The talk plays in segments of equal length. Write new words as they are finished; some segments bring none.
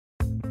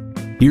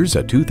Here's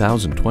a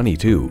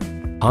 2022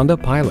 Honda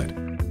Pilot.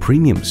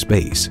 Premium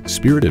space,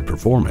 spirited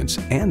performance,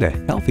 and a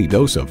healthy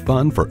dose of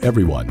fun for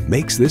everyone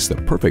makes this the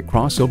perfect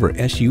crossover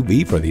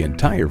SUV for the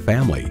entire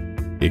family.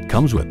 It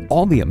comes with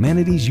all the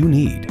amenities you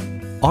need: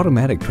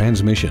 automatic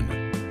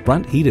transmission,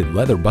 front heated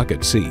leather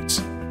bucket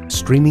seats,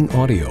 streaming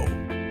audio,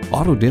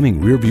 auto-dimming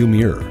rearview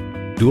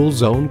mirror,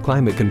 dual-zone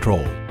climate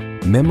control,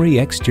 memory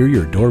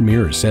exterior door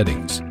mirror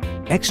settings,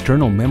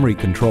 external memory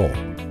control,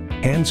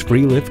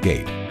 hands-free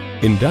liftgate,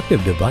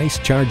 inductive device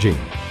charging,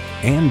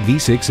 and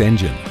V6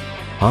 engine.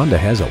 Honda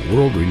has a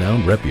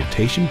world-renowned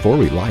reputation for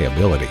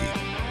reliability.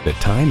 The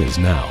time is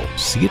now.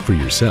 See it for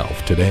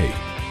yourself today.